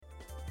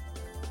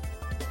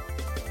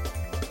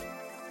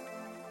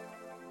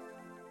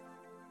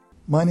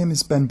My name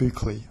is Ben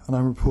Buckley, and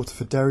I'm a reporter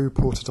for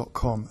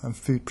DairyReporter.com and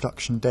Food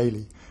Production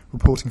Daily,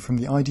 reporting from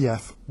the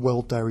IDF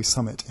World Dairy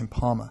Summit in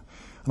Parma.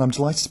 And I'm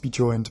delighted to be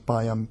joined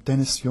by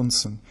Dennis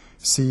Jonsson,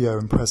 CEO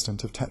and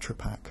President of Tetra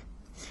Pak.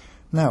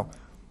 Now,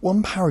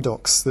 one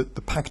paradox that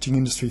the packaging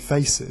industry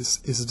faces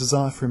is a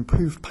desire for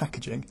improved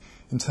packaging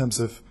in terms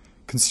of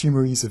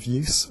consumer ease of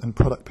use and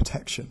product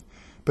protection.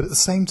 But at the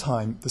same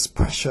time, there's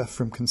pressure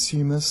from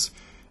consumers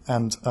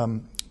and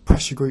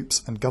pressure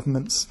groups and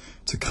governments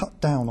to cut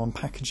down on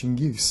packaging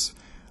use.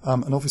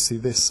 And obviously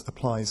this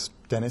applies,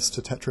 Dennis,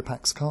 to Tetra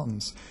Pak's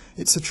cartons.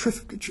 It's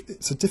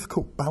a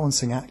difficult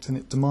balancing act, and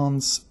it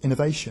demands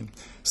innovation.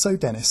 So,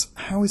 Dennis,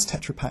 how is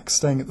Tetra Pak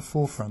staying at the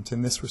forefront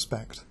in this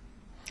respect?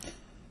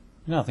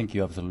 Yeah, I think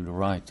you're absolutely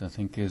right. I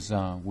think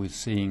we're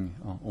seeing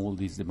all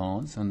these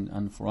demands,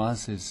 and for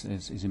us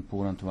it's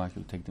important to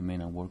actually take them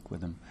in and work with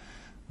them.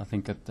 I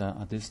think at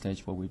this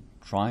stage what we're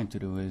trying to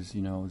do is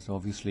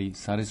obviously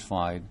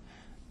satisfy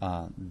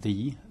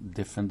the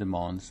different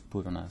demands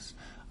put on us,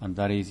 and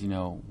that is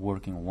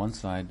working on one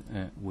side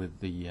with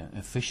the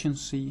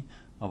efficiency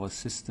of our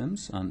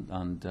systems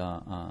and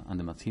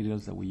the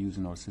materials that we use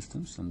in our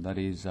systems, and that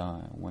is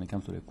when it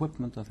comes to the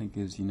equipment, I think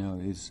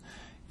is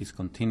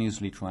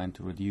continuously trying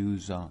to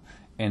reduce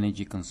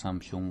energy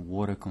consumption,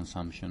 water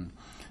consumption,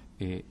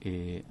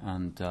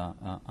 and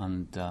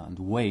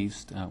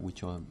waste,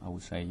 which are, I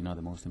would say,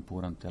 the most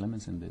important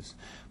elements in this.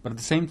 But at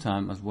the same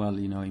time, as well,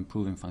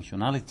 improving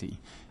functionality,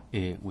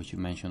 which you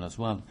mentioned as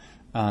well,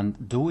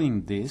 and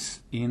doing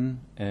this in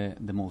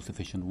the most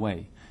efficient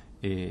way,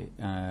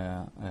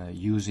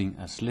 using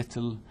as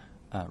little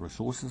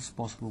resources as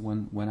possible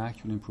when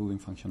actually improving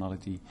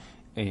functionality,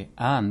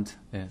 and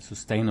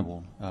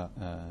sustainable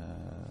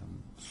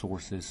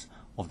sources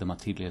of the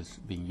materials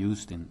being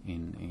used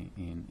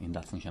in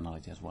that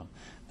functionality as well.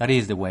 That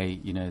is the way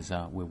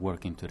we're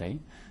working today,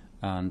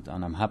 and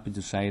I'm happy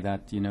to say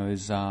that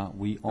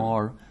we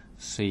are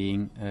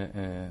seeing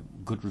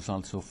good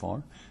results so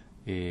far.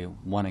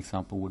 One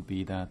example would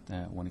be that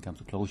when it comes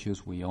to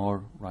closures, we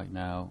are right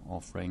now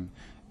offering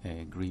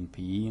green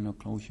PE in our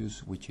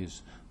closures, which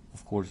is,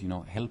 of course,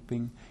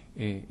 helping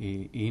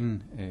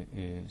in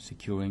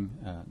securing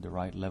the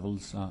right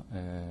levels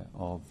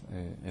of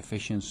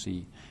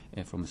efficiency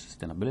from a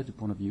sustainability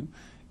point of view,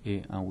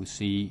 and we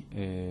see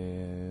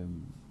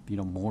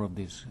more of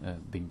this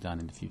being done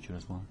in the future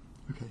as well.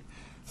 Okay.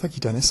 Thank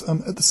you, Dennis.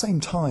 At the same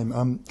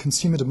time,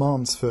 consumer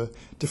demands for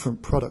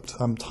different product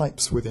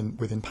types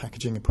within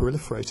packaging are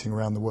proliferating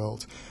around the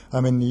world.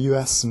 In the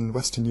US and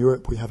Western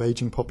Europe, we have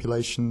aging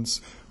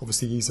populations.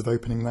 Obviously, ease of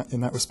opening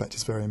in that respect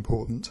is very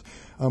important.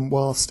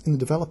 Whilst in the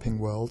developing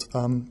world,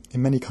 in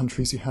many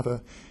countries, you have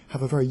a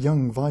very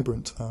young,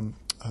 vibrant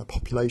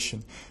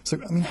population. So,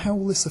 how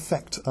will this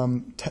affect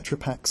Tetra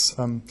Pak's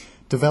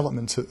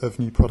development of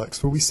new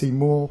products? Will we see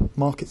more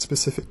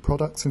market-specific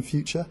products in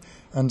future,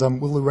 and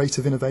will the rate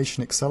of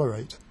innovation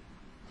accelerate?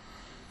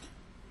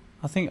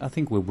 I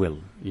think we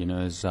will.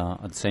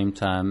 At the same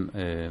time,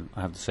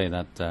 I have to say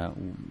that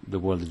the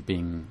world is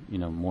being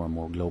more and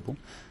more global.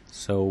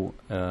 So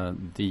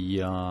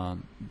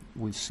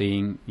we're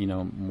seeing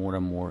more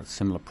and more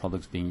similar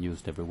products being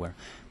used everywhere.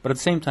 But at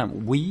the same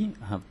time, we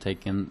have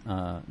taken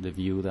the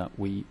view that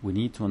we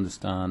need to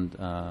understand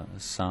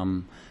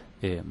some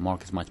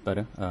markets much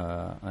better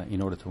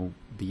in order to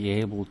be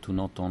able to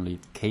not only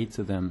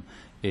cater them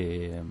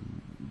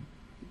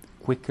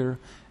quicker,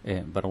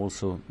 but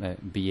also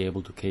be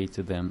able to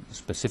cater them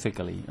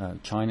specifically.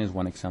 China is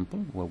one example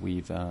where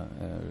we've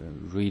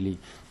really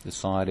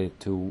decided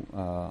to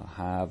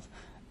have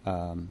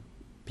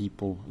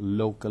people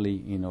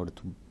locally in order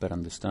to better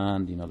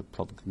understand the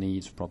product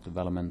needs, product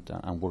development,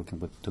 and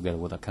working together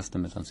with our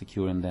customers and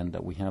securing then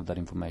that we have that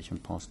information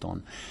passed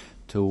on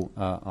to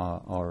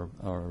our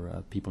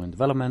people in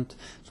development,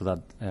 so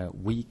that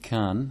we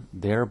can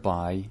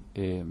thereby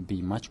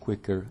be much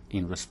quicker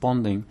in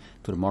responding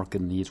to the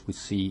market needs we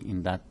see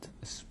in that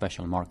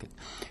special market.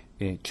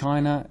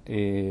 China,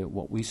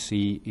 what we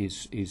see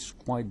is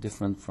quite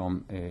different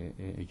from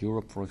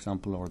Europe, for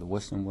example, or the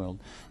Western world,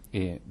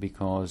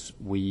 because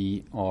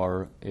we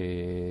are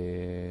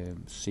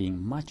seeing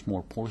much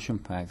more portion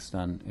packs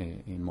than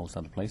in most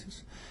other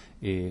places,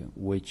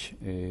 which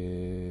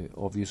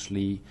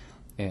obviously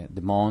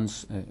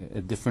demands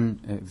a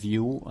different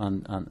view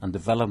and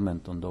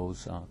development on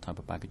those type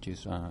of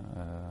packages,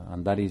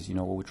 and that is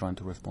what we're trying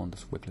to respond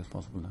as quickly as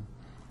possible now.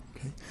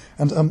 Okay.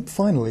 And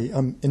finally,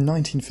 in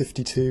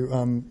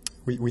 1952,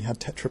 we had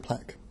Tetra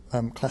Pak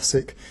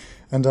Classic,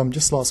 and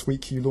just last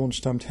week you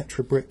launched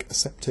Tetra Brick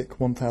Aseptic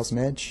 1000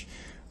 Edge.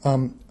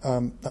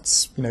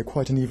 That's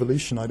quite an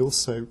evolution. I'd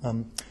also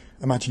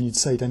imagine you'd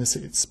say, Dennis,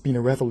 it's been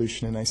a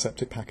revolution in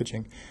aseptic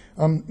packaging.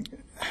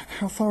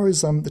 How far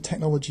has the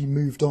technology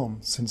moved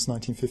on since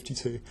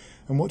 1952,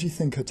 and what do you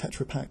think a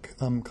Tetra Pak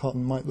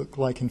carton might look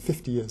like in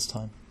 50 years'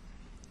 time?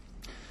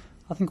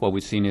 I think what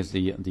we've seen is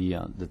the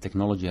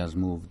technology has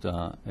moved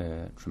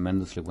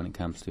tremendously when it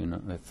comes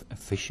to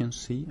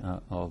efficiency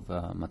of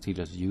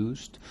materials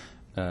used,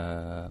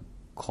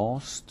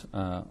 cost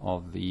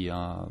of the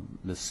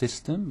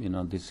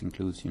system. This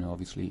includes,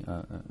 obviously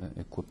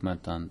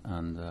equipment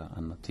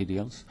and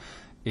materials,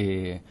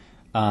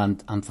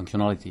 and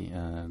functionality.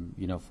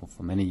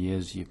 For many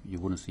years you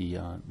wouldn't see,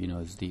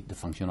 it's the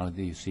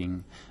functionality you're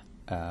seeing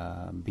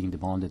being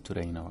demanded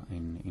today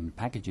in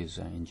packages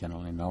in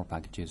general, in our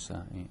packages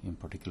in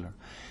particular.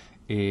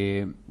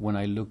 When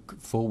I look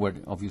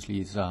forward, obviously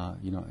it's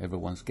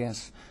everyone's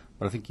guess,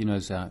 but I think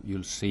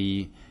you'll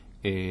see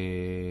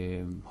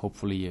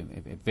hopefully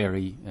a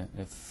very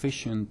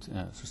efficient,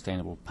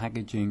 sustainable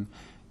packaging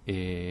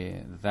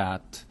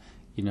that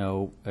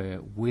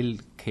will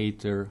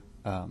cater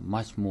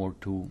much more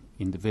to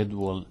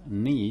individual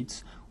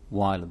needs,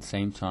 while at the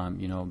same time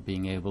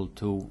being able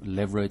to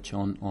leverage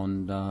on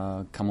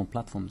common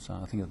platforms.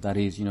 I think that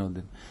is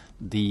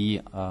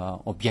the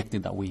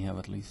objective that we have,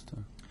 at least.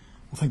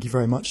 Well, thank you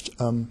very much,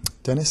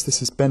 Dennis.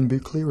 This is Ben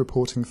Buckley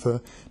reporting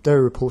for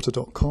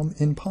dairyreporter.com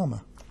in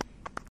Parma.